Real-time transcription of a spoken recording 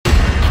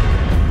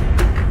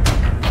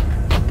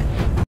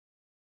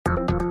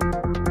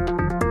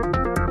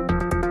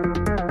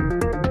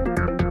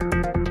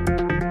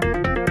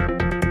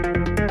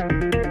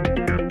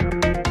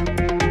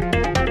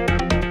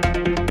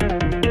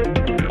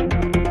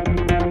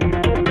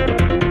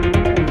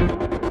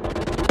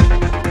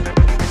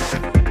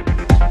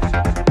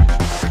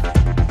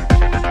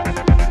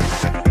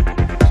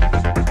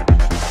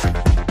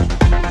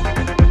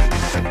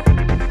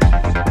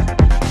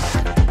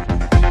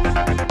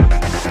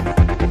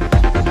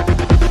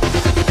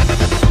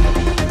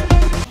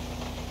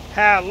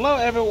Hello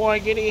everyone,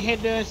 getting here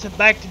doing some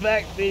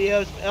back-to-back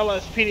videos of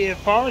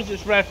LSPDFR.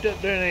 Just wrapped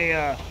up doing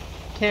a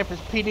campus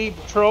PD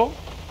patrol.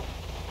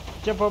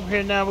 Jump over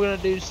here now, we're going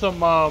to do some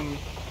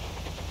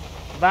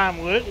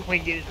Vinewood, if we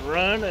can get it to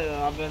run.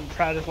 I've been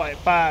trying this like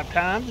 5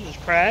 times and it's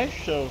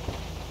crashed, so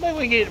maybe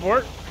we can get it to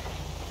work.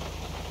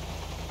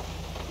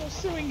 Let's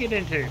see what we can get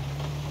into.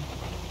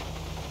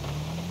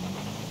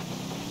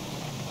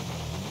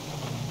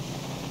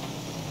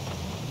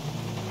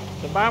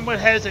 The Vinewood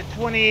has a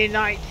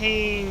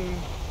 2019,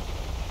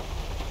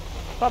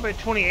 probably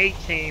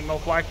 2018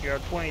 most likely, or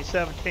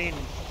 2017 is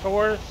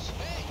Taurus,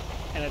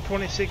 and a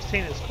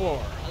 2016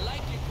 Explorer. I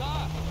like your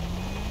car.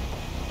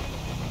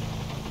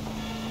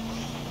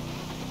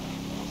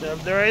 So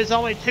there is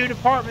only 2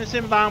 departments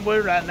in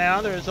Vinewood right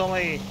now. There's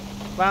only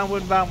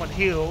Vinewood and Vinewood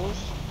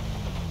Hills.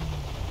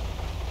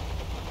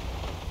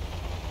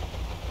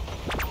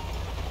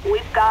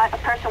 We've got a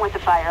person with a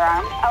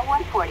firearm, a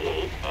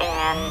 148,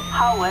 and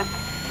Holwick.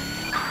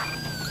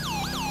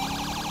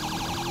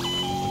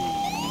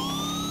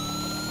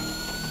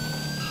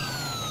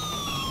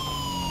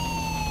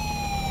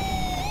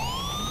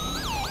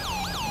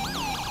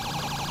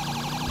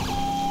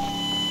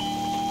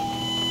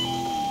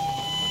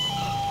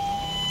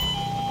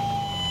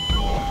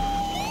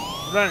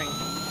 Running.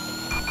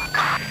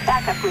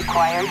 Backup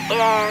required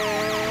in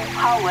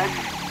Holwick.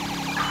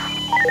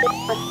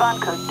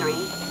 Respond code 3.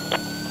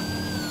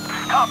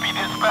 Copy,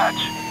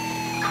 dispatch.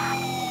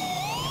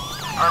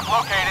 Herb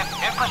located,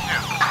 in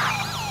pursuit.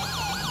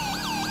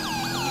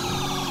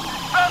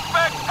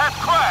 Suspect has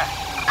crashed.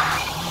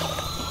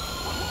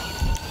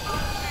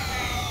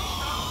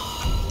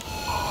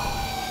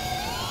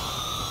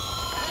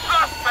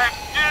 Suspect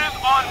is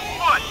on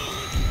foot.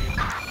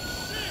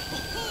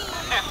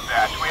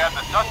 Dispatch, we have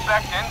the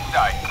suspect in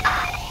sight.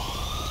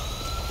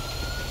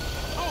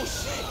 Oh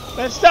shit!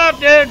 Let's stop,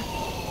 dude!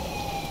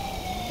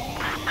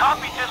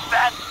 Copy,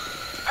 dispatch.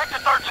 Victor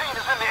 13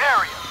 is in the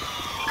area.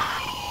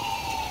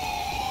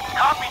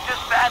 Copy,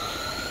 dispatch.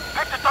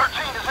 Victor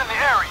 13 is in the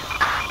area.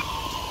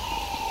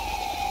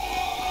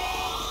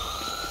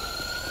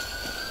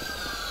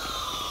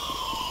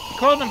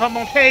 Closing for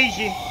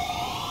Montage.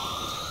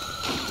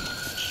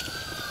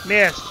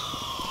 Missed.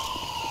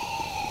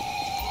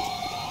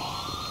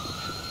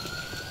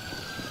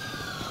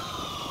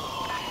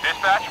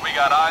 Dispatch, we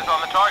got eyes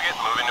on the target.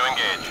 Moving to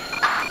engage.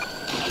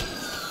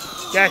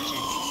 Gotcha.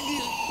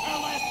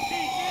 LSPD!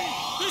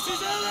 This is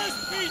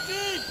LSPD!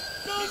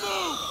 Don't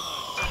move!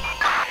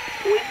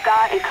 We've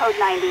got a code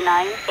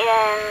 99 in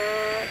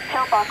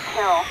Pillbox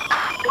Hill.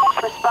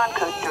 Respond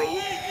code 3.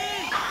 You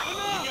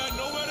got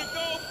nowhere to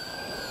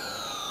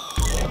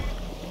go?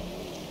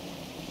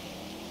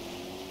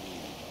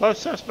 Both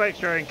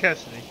suspects are in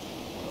custody.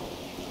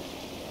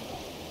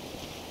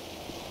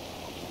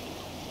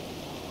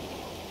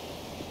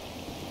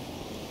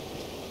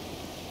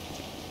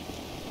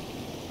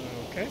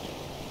 Okay.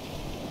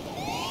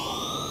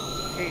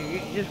 Hey, you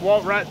just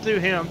walk right through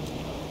him.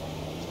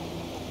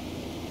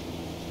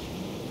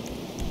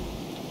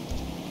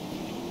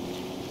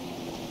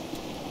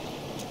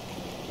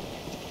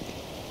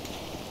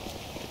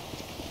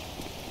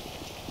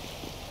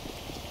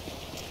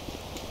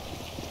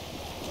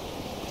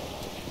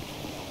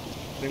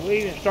 Did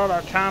we even start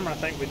our timer? I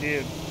think we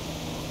did.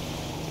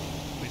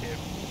 We did.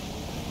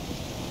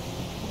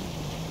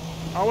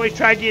 I always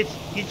try to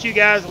get you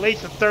guys at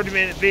least a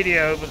 30-minute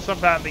video, but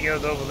sometimes it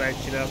goes over that,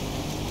 you know.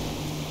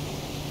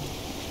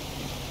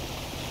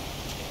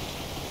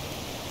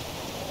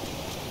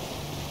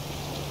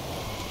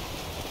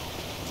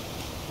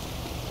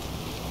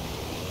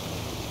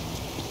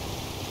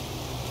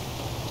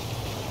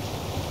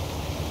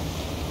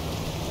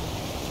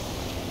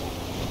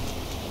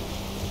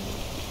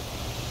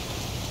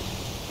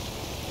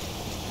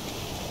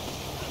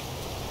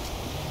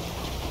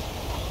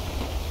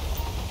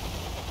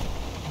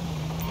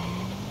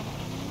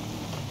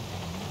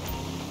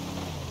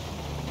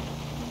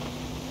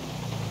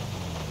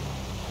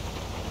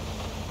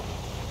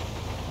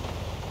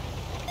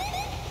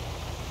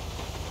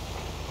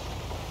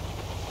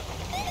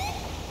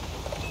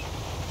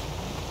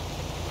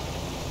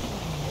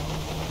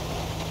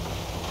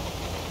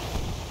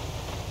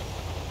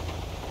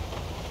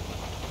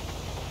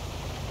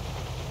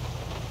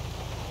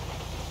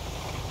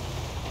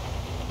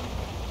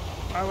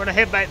 Alright, we're gonna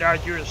head back to our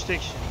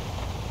jurisdiction.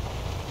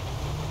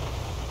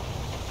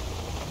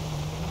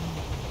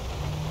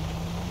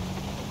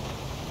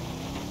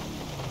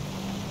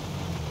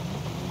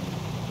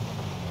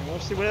 And we'll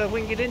see what else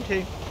we can get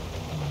into.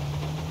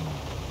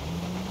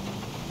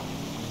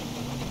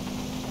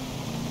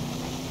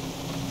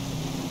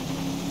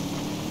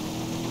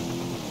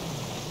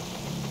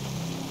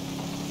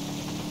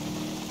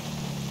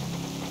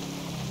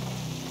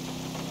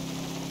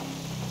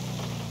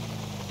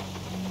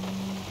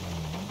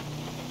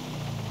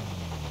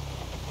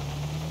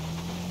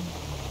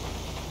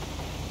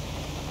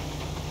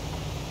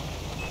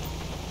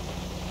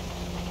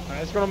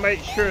 It's gonna make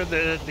sure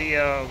that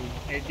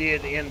it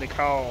did end the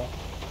call.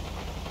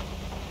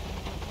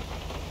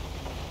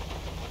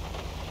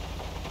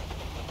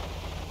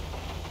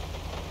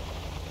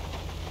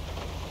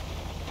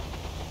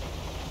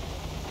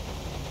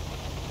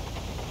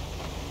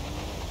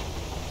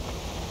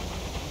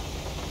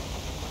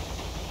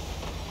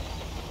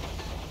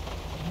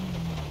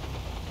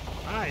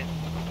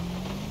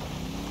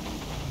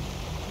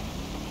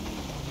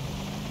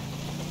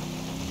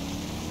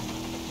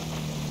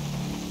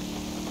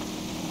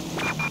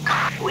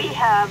 We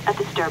have a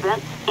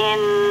disturbance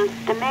in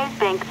the Maze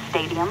Bank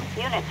Stadium.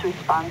 Units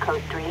respond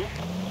code 3.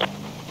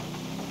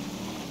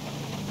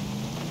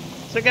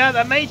 So guys,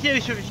 I may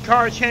do some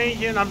car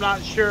changing. I'm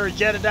not sure.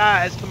 Jedediah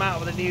has come out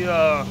with a new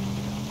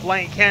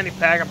Blaine County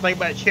pack. I'm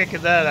thinking about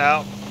checking that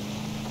out.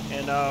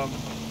 And I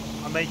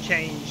may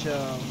change,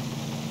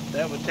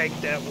 that would take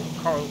that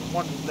car,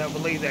 one that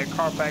would leave that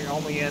car pack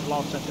only in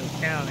Los Angeles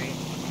County.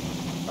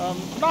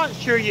 Not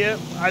sure yet.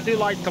 I do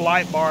like the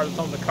light bars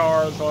on the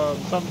cars.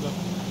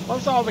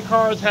 Most all the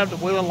cars have the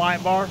wheel and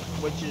light bar,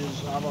 which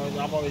is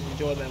I've always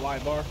enjoyed that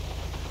light bar.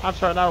 I'm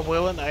sorry, not a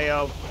wheeling,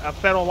 a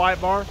federal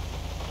light bar.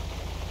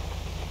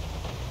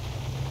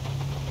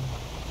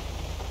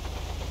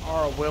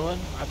 Or a wheeling.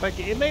 I think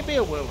it may be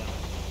a wheeling.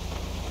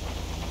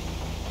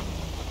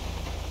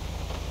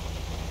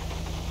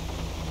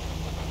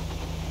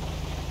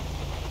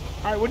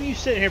 Alright, what are you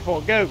sitting here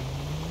for? Go.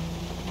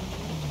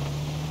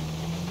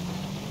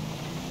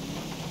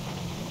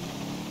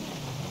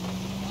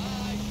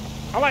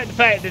 I like the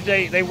fact that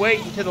they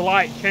wait until the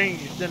light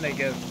changes, then they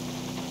go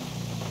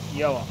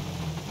yellow.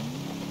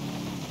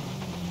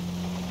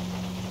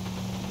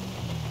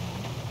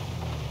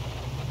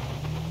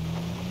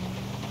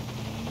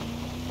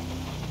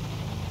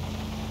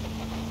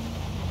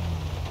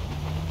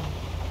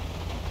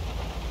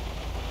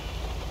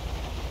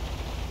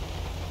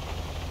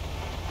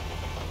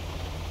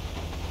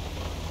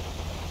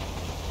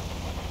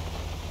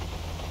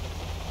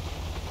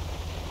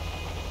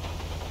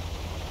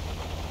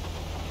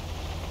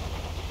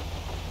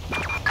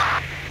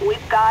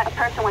 We've got a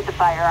person with a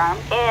firearm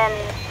in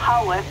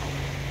Hawick.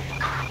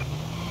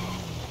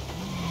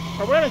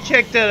 We're going to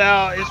check that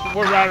out.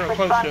 We're right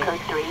close Respond to code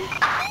it. 3.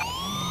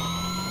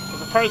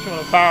 There's a person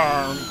with a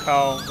firearm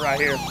call right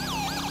here.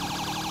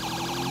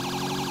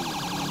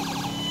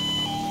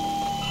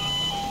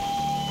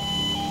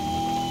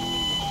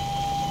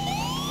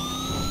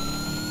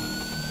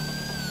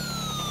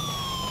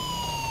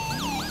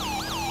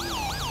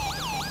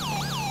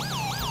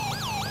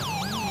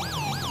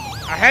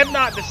 I have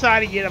not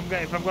decided yet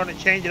if I'm going to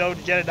change it over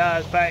to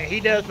Jedediah's pack. He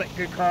does make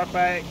good car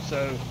packs,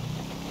 so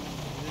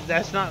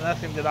that's not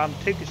nothing that I'm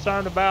too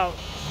concerned about.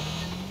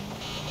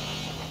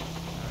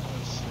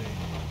 Let's see.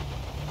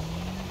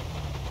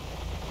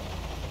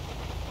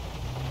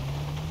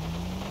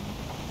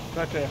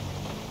 Right there.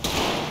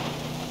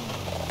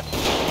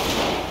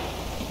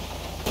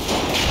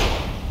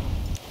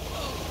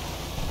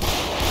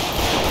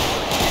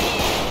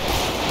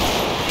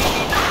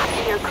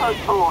 Your code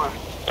 4.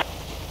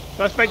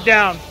 Suspect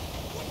down.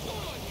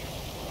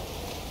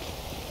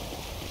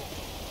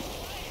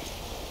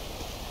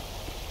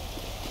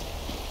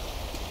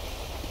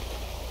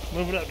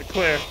 Moving up to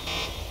clear.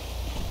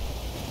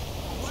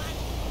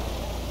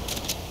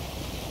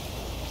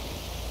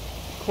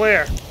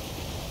 Clear.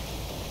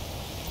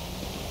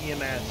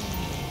 EMS.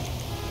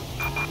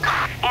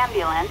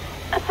 Ambulance.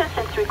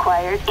 Assistance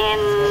required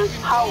in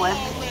Hawick.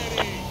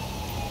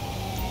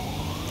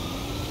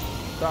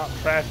 Stop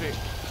traffic.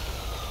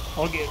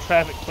 I'll get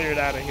traffic cleared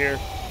out of here.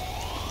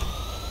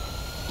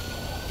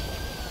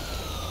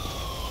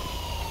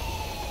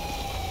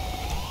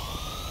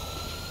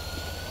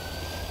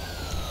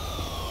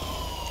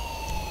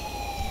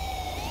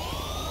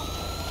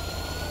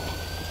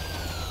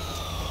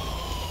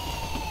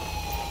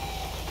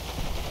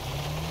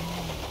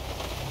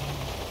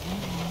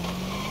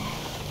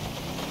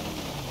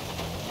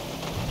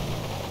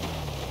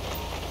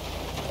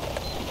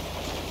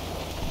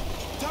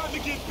 Time to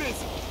get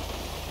busy.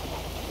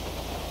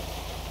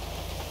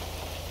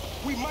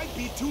 We might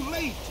be too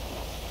late.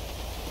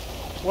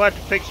 We'll have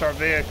to fix our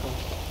vehicle.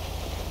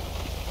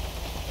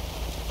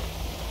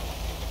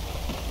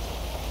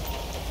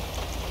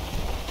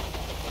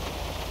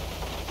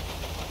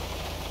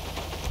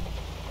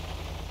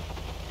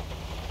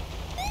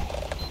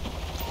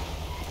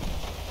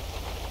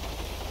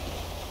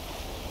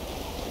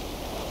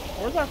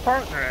 Where's our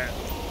partner at?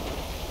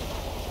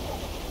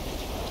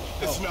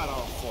 It's not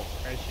our fault.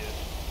 There she is.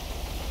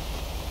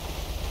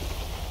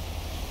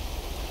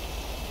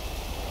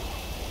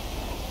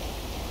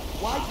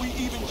 Why'd we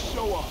even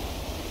show up?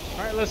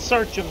 Alright, let's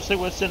search him, see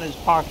what's in his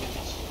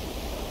pockets.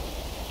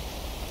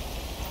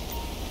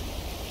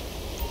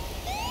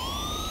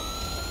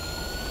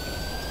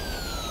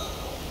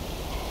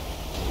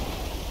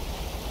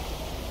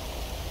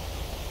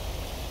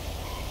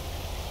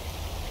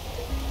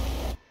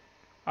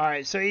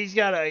 Alright, so he's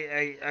got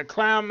a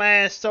clown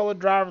mask, stolen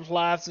driver's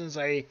license,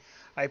 a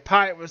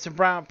pipe with some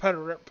brown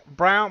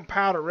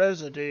powder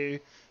residue,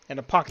 and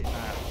a pocket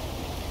knife.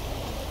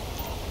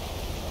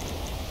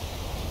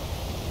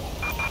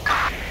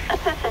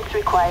 Assistance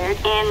required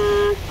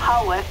in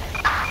Hawick.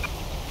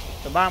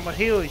 The bomb with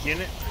heels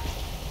unit.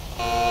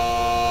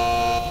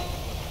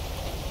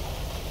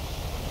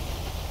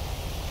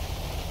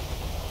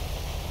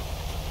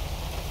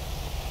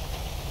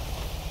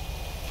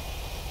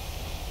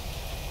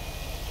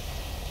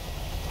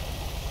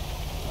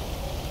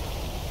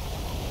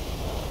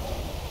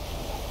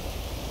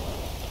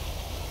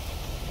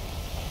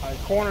 Alright,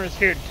 coroner is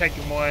here to take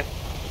him away.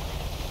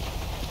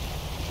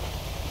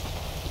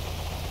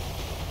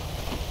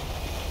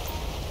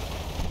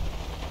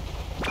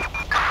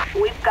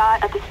 we've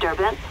got a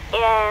disturbance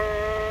in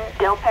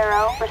Del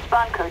Perro.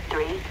 Respond code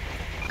 3.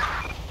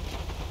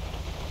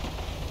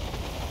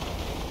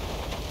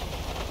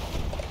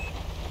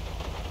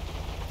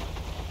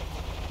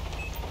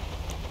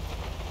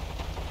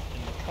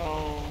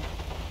 Call.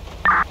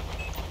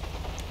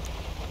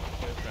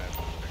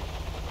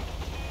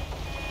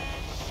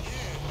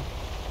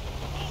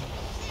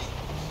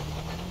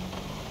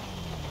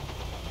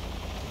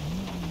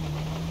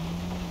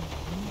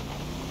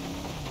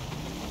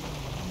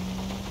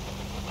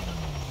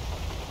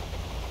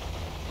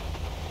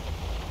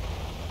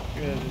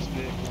 Yeah, this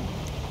vehicle.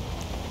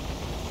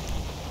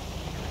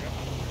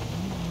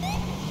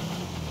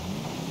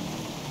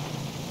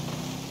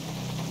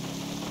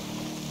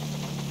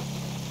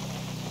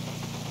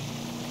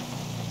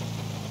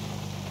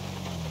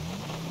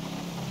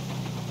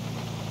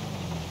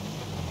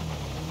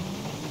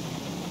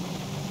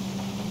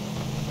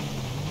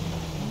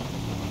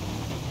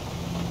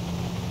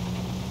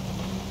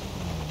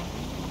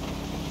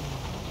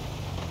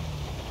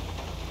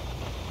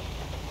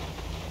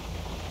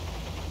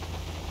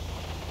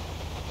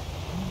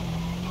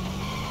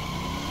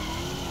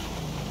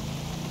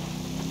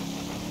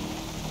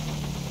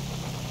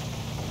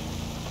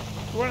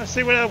 We want to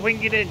see what else we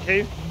can get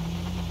into.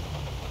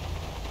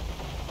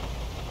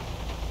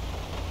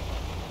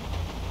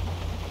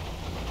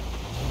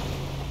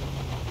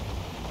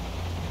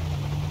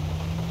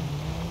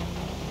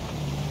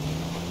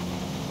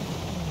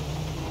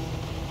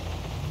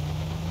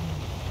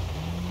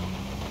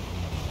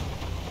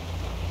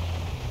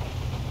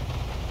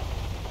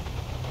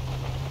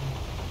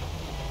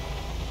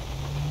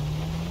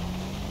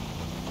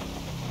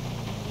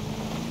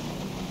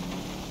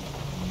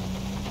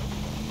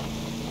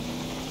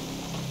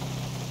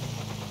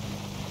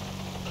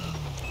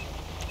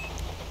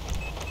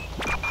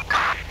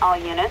 All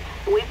units,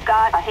 we've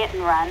got a hit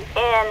and run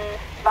in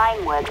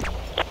Vinewood.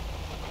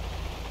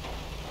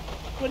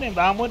 What in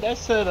Vinewood? That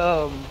said,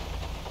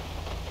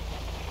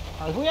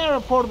 we had a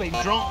report of a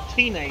drunk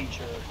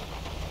teenager.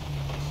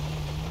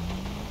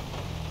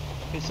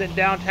 It's in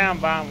downtown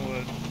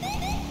Vinewood.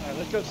 Alright,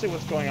 let's go see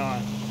what's going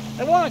on.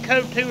 They want a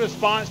code 2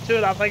 response to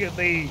it. I think it'd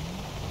be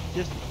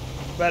just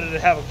better to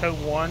have a code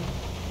 1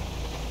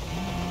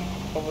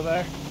 over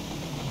there.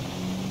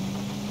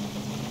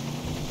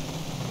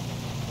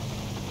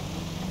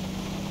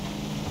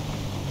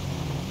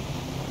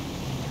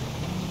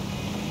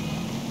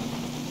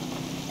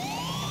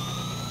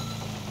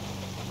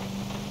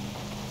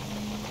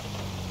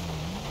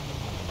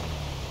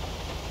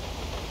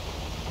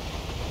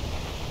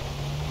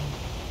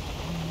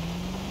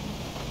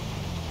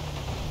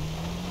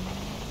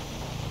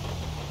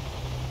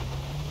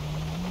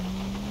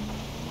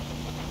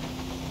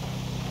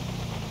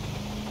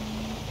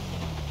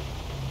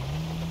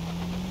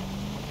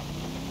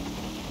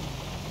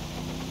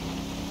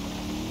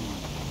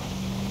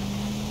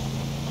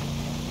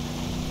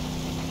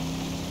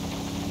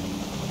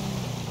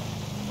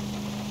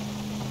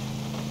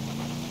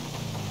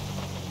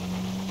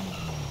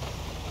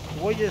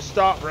 We'll just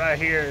stop right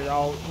here and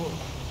I'll...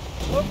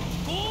 Whoop.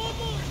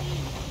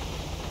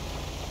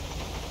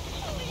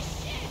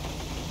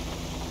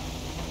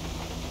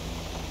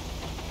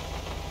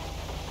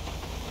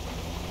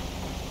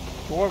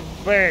 We're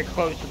very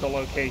close to the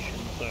location,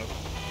 so...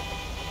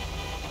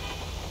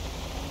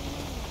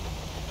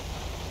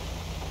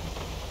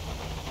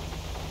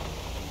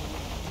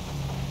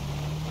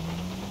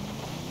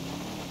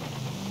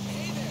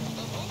 Hey there,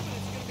 I'm hoping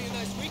it's gonna be a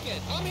nice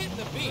weekend. I'm hitting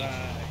the beach.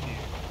 Right here.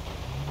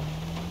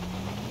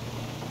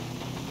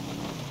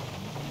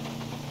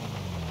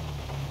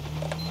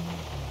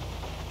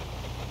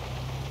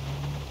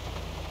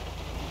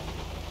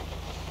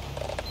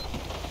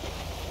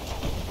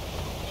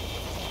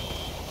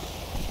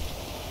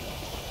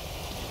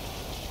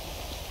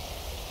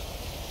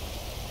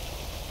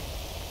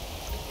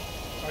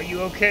 Are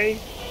you okay?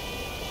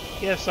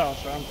 Yes,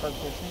 officer, I'm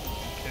perfectly fine.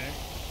 Okay.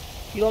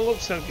 You don't look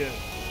so good.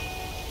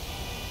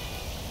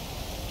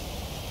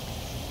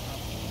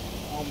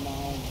 On my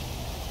own.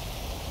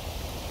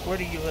 Where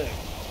do you live?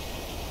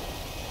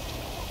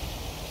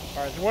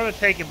 Alright, so we're gonna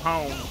take him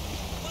home.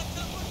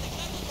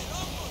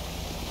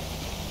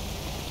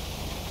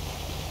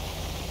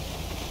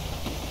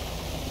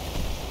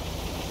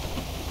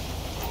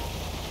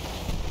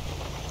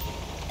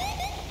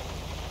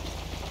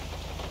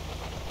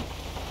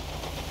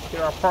 Get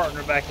our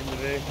partner back in the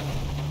vehicle.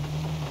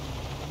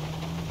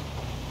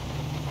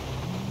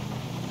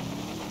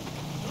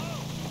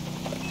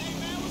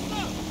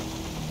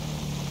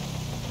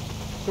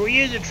 So we're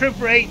using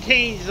Trooper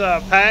 18's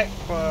pack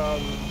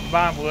from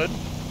Vinewood.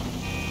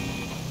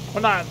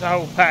 Well, not the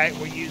whole pack.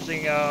 We're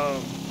using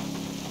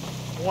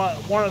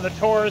one of the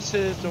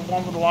Tauruses, the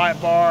one with the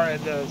light bar,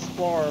 and the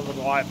Explorer with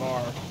the light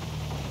bar.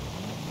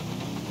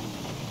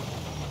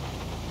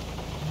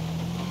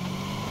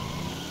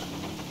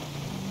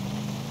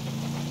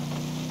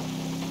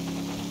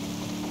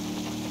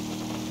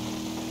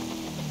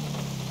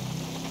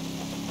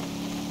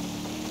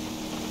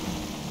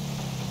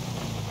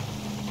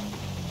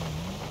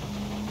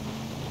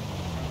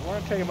 We're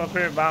gonna take him up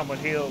here at Vinewood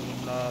Hills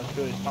and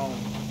to his home.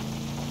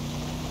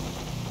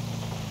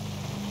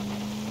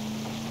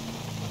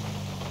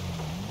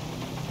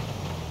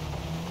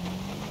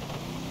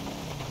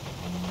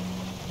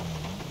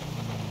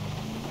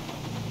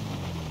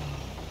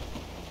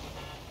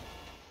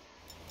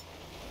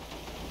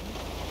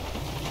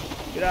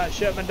 Get out and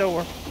shut my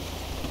door.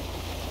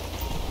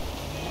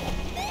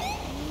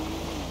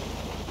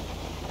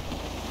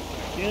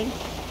 Back in.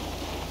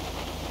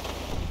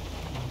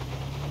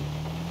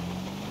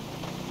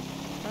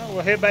 Alright,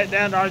 we'll head back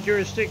down to our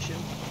jurisdiction.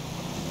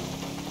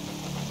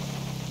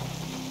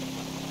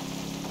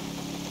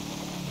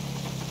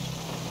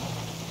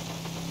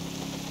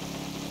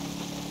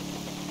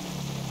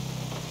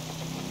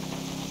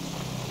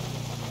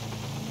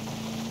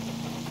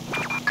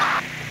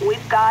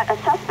 We've got a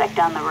suspect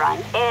on the run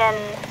in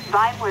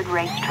Vinewood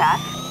Racetrack.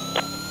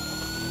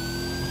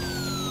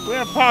 We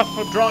have a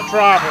possible drunk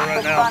driver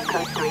right now. Respond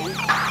code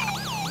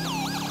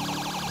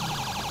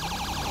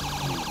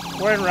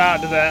 3. We're en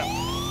route to that.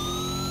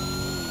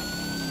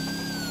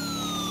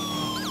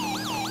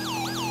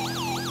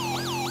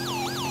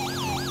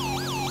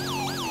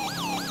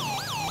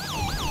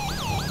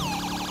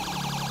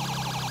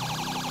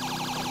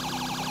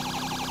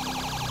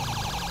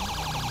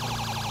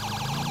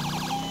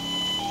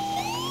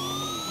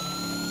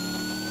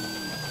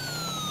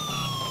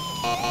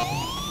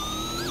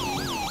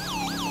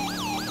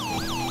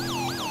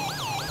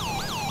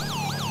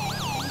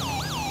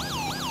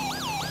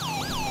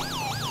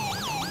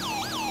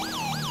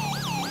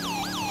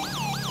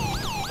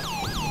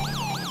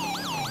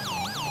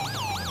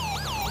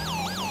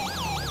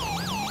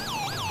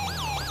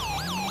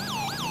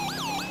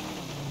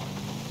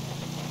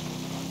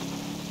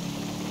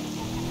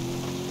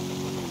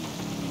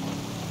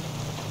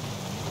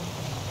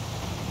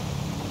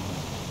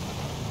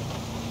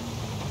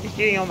 He's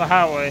getting on the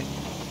highway.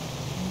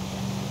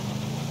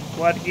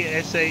 We'll have to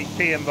get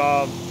SHP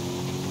involved.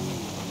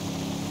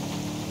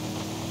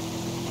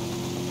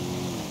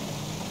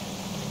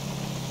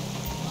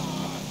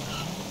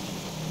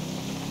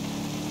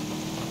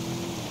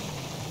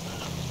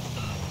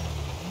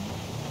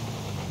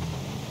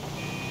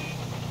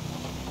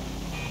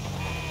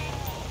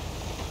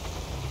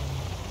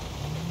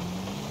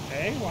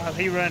 Okay, while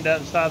he running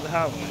down the side of the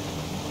highway.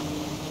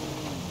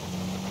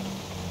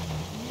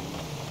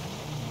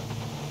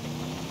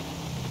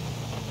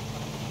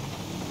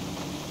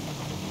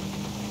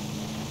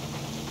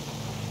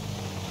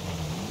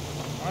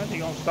 Alright, he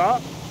gonna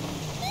stop?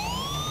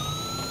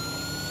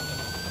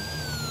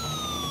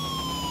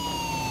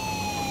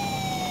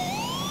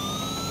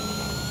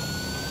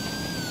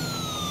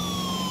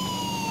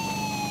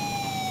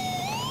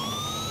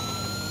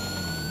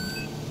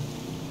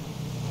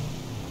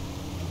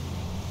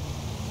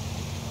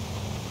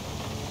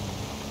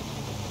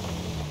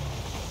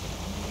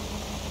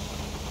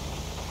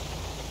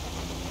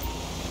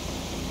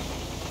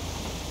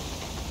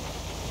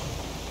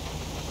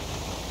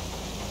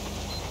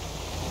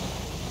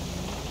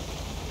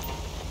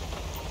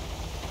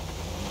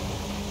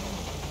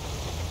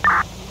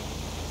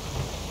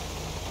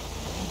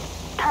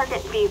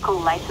 Target vehicle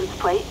license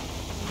plate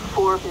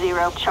 40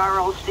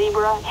 Charles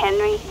Zebra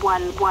Henry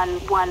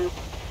 111.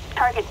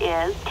 Target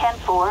is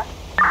 10-4.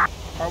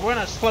 Alright, we're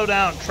gonna slow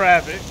down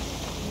traffic.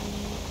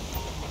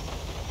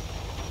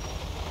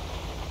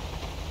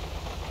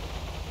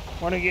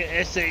 Want to get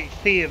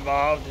SHP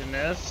involved in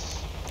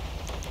this.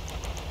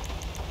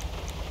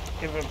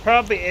 It would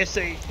probably be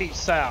SHP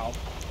South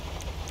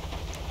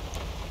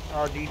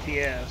or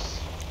DPS.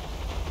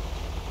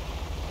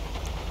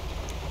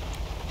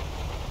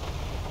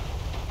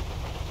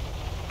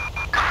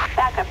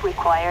 Backup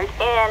required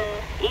in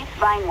East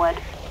Vinewood.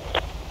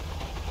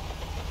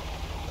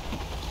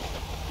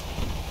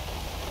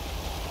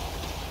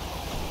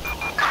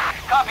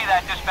 Copy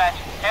that, dispatch.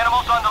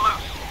 Animals on the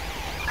loose.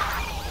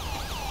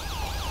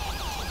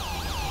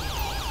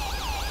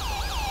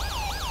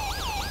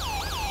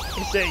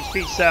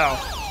 SHP South.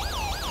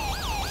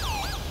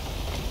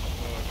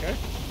 Okay.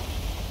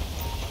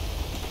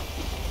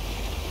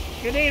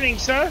 Good evening,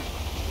 sir.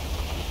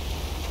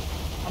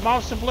 I'm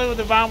Officer Blue with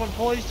the Vinewood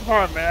Police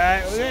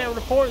Department. We got a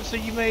report, so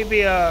you may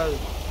be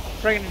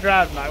drinking and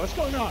driving tonight. What's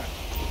going on?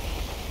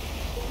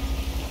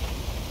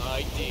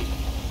 ID.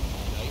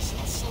 Nice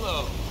and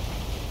slow.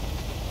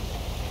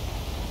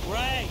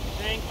 Right,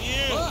 thank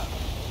you.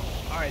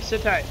 All right,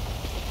 sit tight.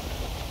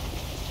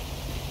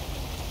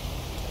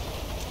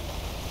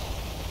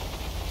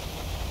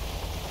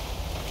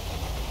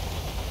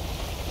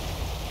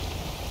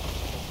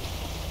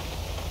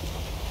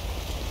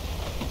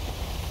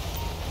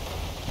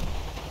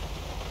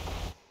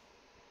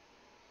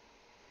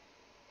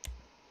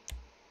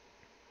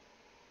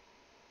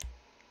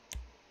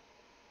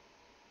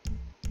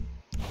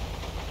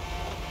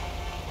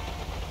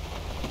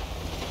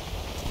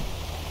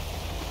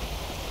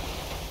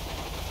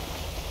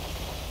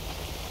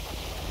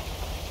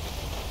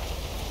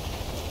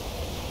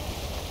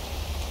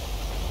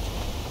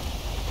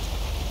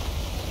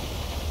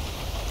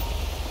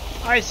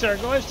 Alright, sir,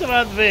 go ahead and step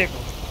out of the vehicle.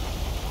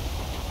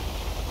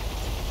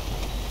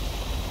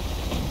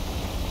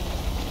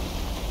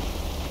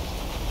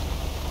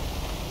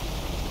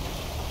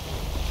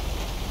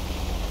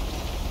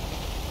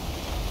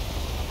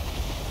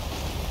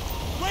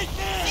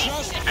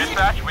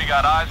 Dispatch, we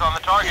got eyes on the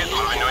target.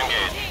 Moving to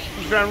engage.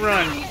 He's trying to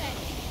run.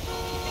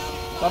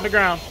 It's on the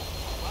ground.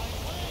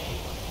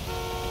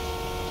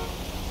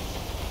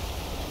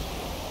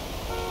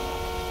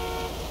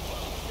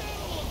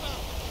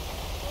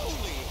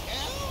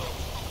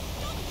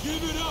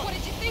 Give it up. What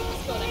did you think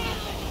was going to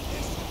happen?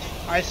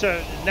 Alright,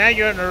 so now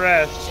you're under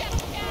arrest.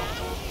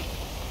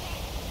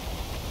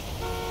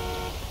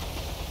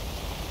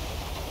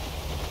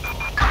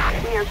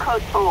 We are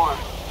code 4.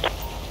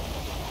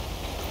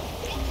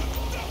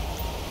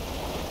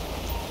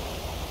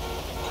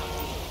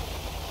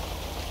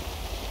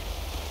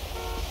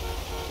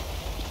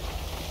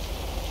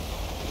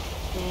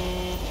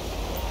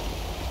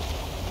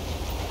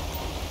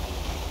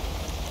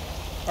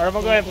 Alright, I'm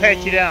gonna go ahead and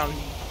pat you down.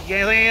 You got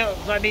anything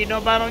else I need to know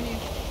about on you?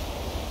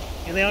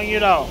 Anything on you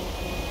at all?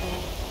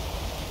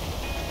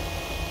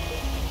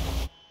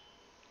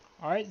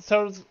 Alright,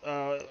 so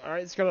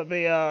alright, it's gonna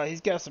be he's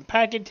got some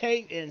packing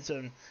tape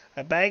and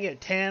a bag of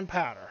tan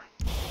powder.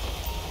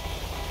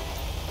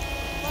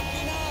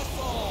 Fucking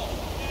asshole!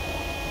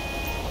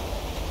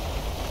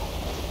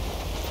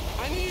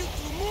 I need you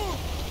to move!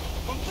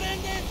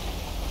 ¿Comprendes?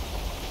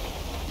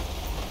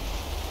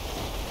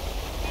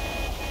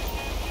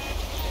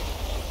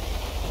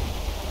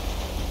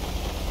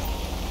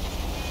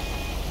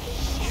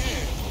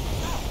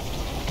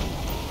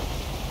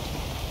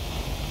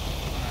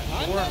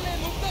 Ándale,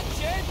 move that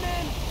shit,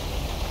 man!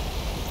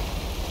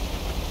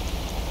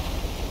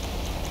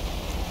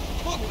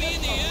 Fuck me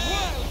in the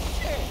ass!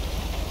 Shit!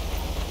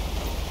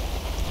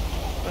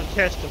 Gonna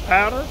test the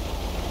powder.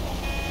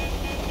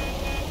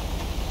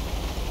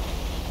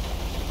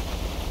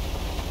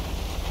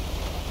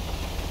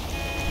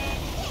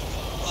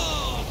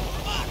 Oh,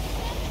 fuck!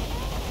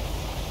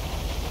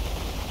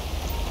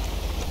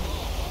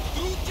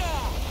 Ducha!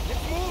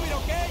 Let's move it,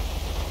 okay?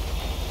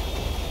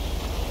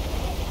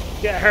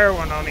 Got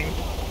heroin on him.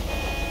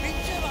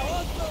 Pinche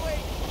baboso, güey!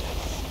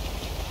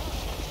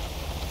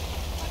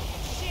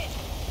 Shit!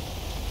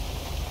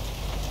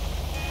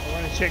 I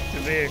want to check the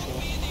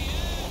vehicle.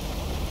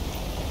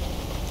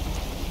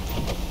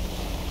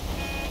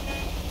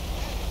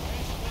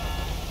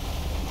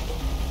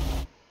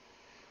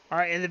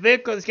 Alright, in the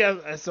vehicle it's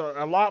got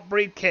a locked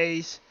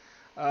briefcase,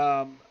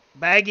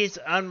 baggage,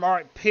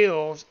 unmarked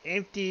pills,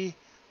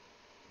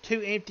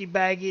 two empty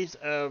baggies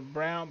of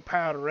brown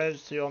powder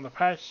residue on the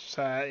passenger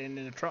side, and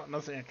in the trunk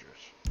nothing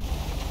enters.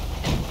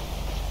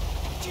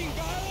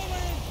 Chingado,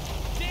 man!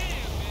 Damn,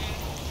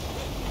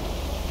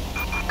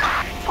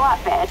 man!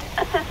 Flatbed.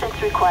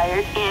 Assistance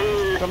required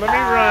in So let me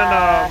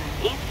run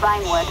East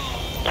Vinewood.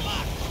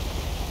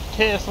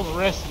 test on the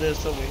rest of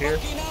this over here.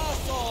 Fucking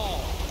asshole!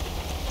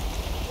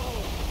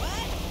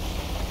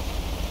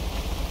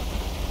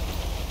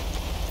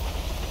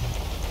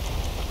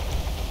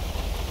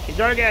 He's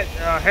already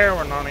got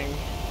heroin on him.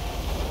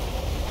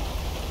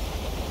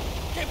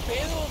 ¿Qué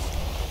pedos?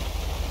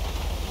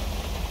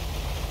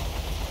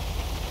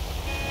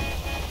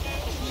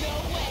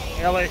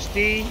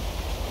 LSD.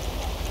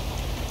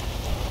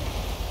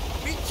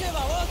 Pinche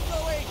baboso,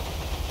 güey!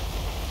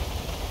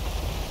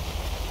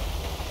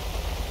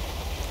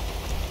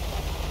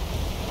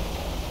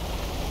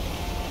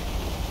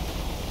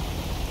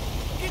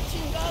 ¡Qué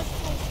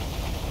chingazos!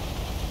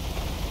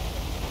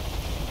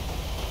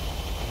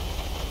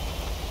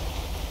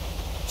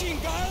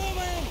 ¡Chingado,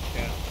 man!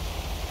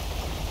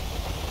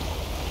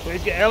 So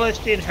he's got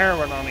LSD and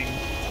heroin on him.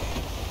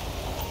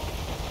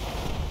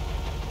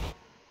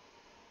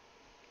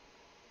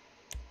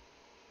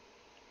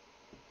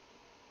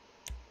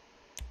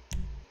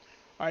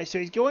 Alright, so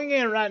he's going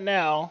in right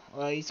now.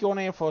 He's going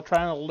in for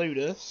trying to loot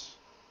us.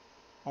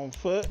 On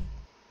foot.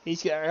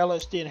 He's got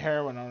LSD and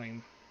heroin on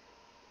him.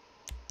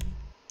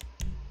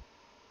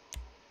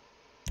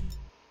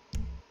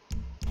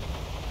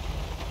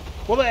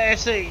 We'll let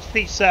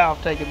SHP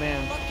South take him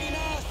in. Fucking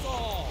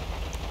asshole!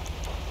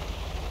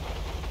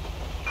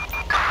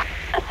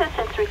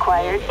 Assistance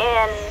required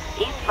in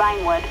East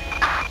Vinewood.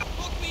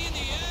 Fuck me in the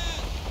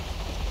ass!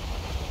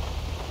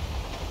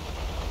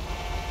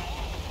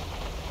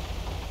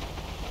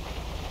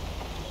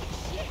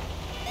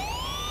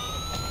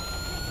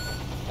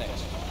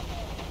 Thanks.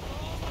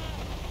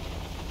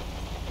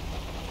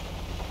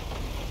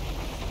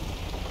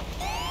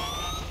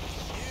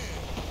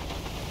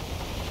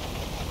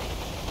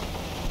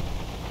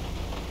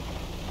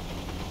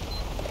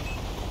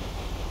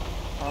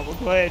 Alright, we'll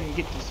go ahead and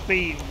get the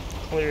speed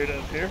cleared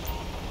up here.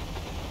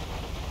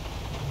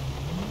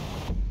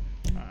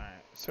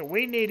 Alright, so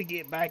we need to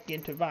get back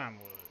into Vinewood.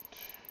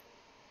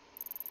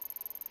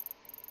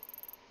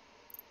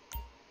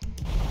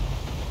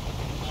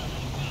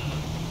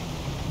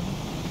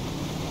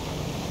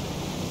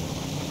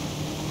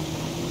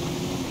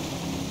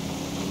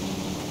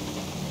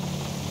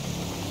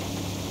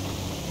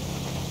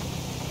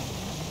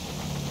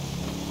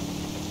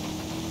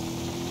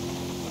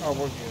 Oh,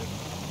 we're good.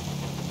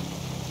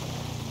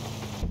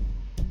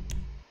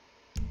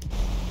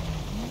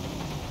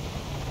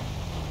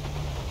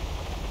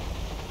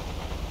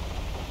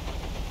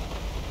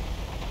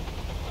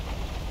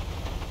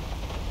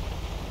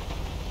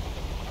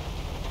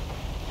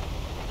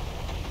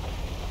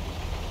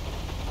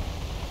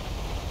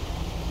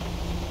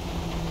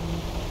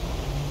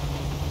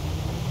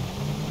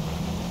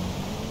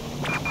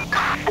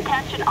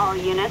 Attention all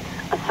units.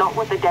 Assault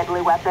with a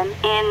deadly weapon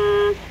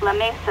in La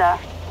Mesa.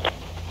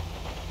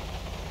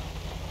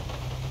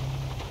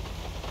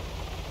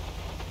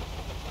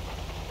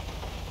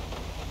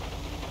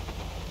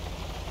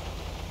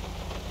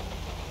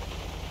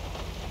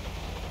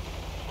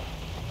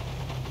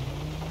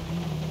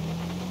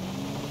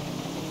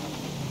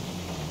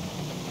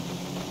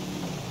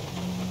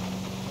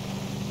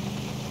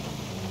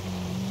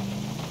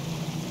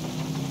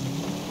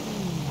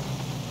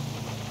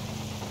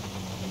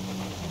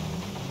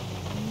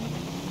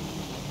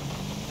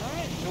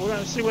 We're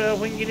gonna see what else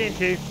we can get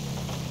into.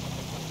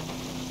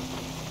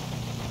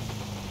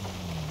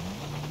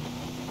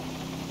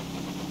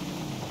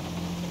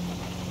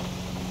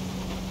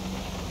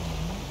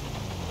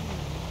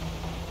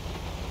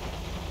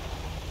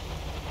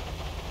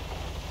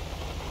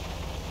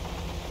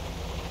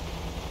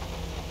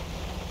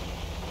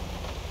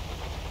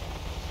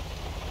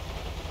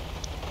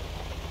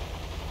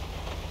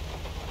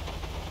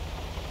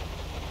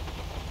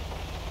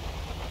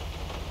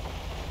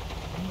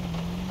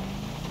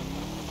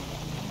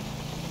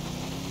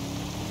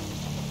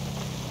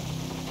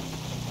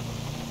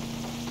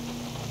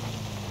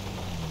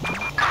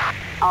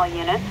 All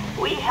units,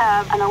 we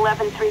have an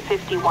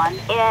 11351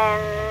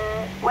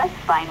 in West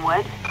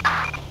Vinewood.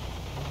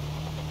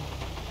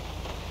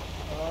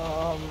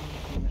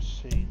 Let me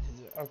see.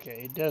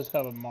 Okay, it does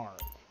have a mark.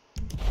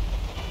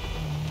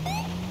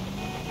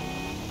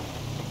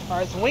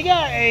 Alright, so we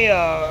got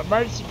a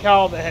emergency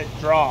call that has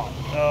dropped.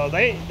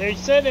 They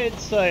said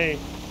it's a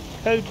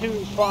code 2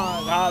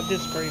 response. I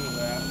disagree with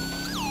that.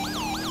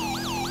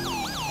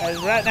 As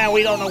right now,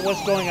 we don't know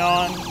what's going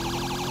on.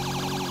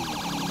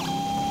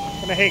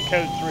 I'm gonna hit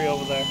code 3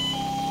 over there.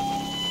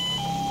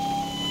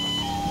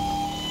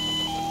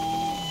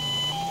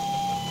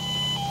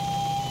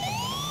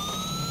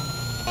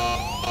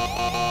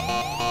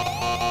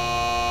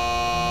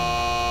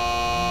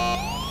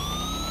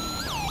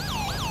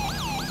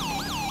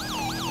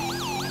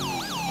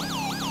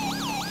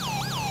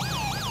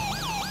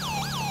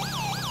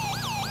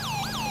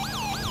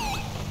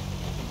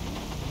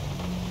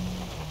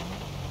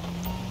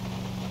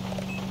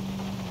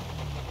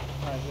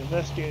 Alright, so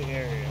investigate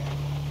area.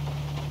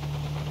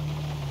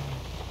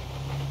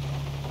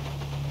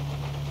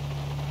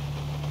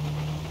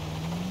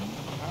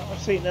 I don't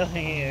see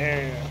nothing in the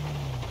area.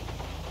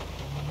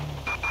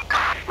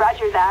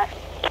 Roger that.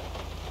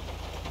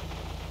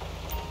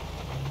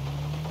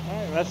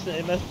 Alright,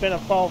 it must have been a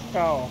false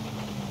call.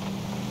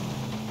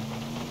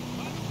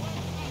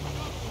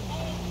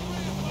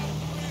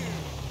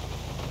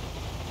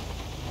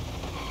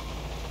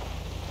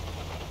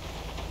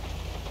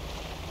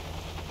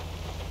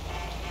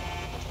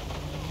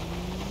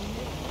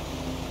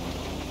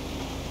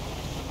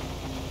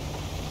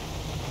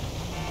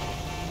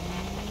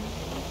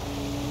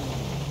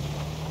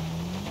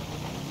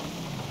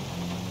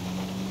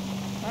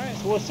 Alright,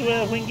 so we'll see what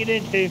else we can get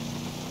into.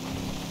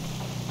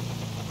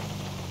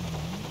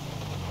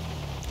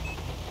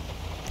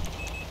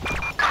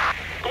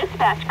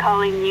 Dispatch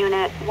calling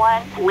Unit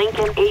 1,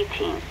 Lincoln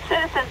 18.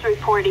 Citizens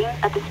reporting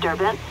a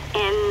disturbance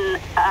in,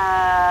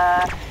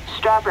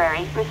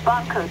 Strawberry.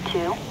 Respond code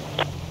 2.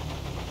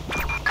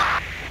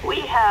 We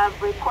have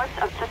reports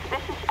of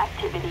suspicious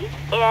activity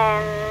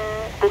in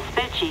the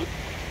Spoochie.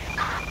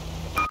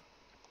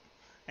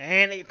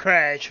 And it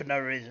crashed for no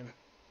reason.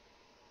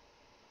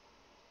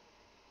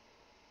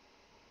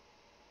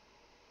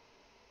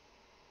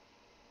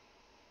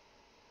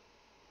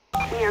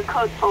 We are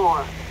code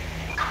 4.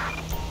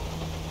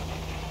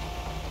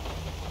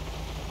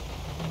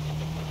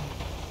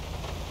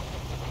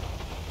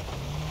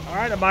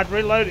 Alright, I might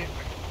reload it.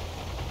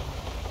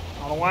 I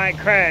don't know why it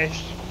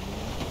crashed.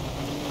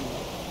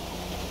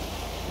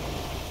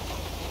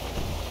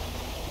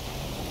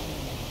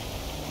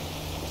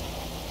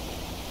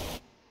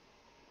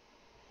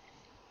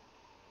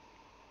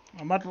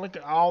 I'm about to look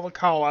at all the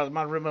call outs. I'm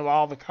about to remove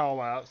all the call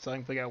outs so I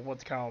can figure out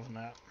what's causing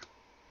that.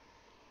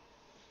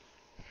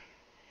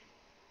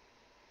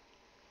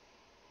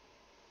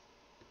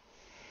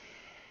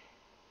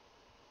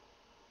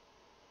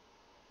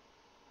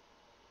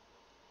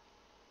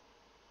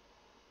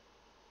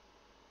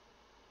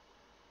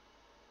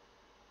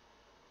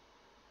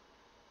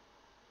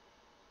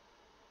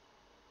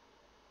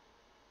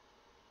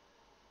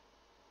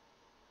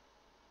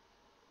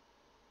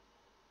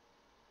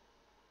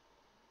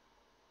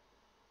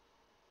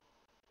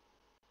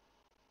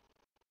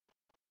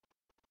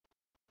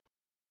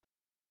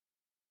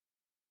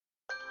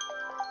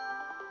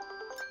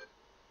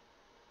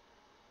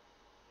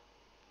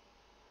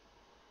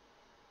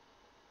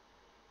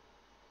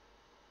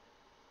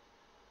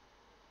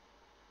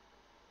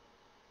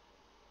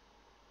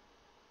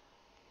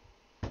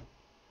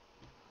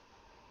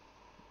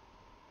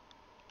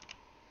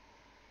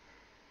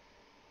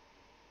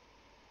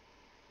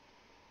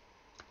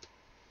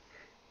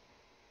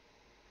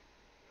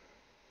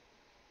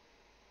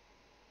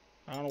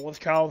 I don't know what's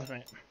causing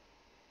it.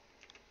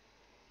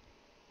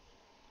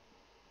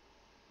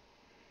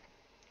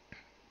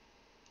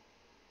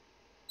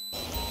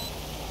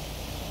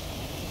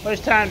 Well,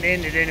 it's time to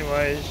end it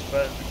anyways,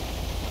 but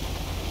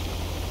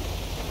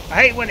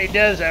I hate when it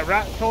does that.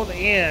 Right toward the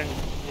end,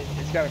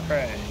 it's got to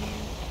crash.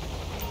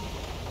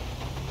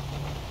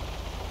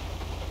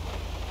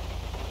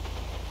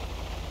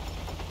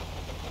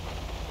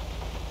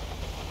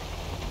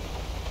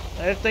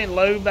 Everything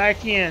load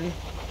back in.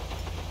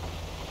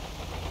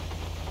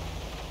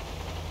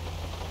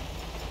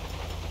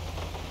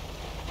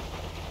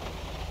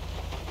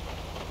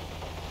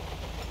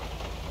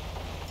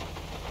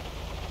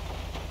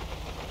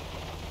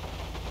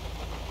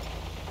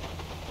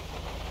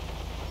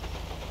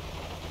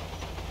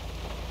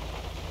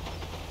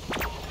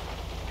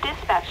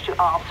 Dispatch to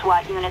all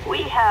SWAT units.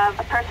 We have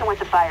a person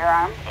with a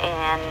firearm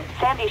in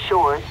Sandy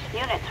Shores.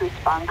 Units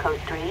respond code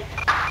 3.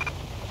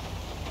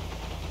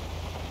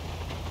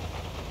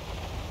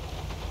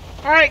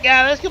 Alright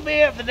guys, that's going to be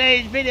it for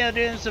today's video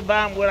doing some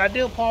Vinewood. I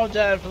do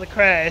apologize for the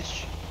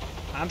crash.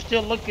 I'm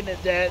still looking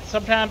at that.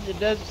 Sometimes it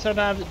does,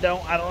 sometimes it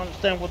don't. I don't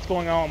understand what's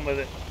going on with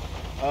it.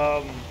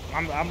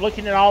 I'm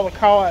looking at all the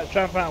call-outs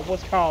trying to find out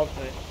what's caused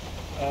it.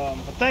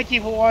 But thank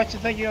you for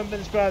watching. Thank you for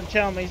being subscribed to the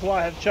channel. It means a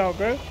lot. Have a channel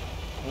grow.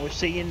 And we'll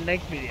see you in the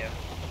next video.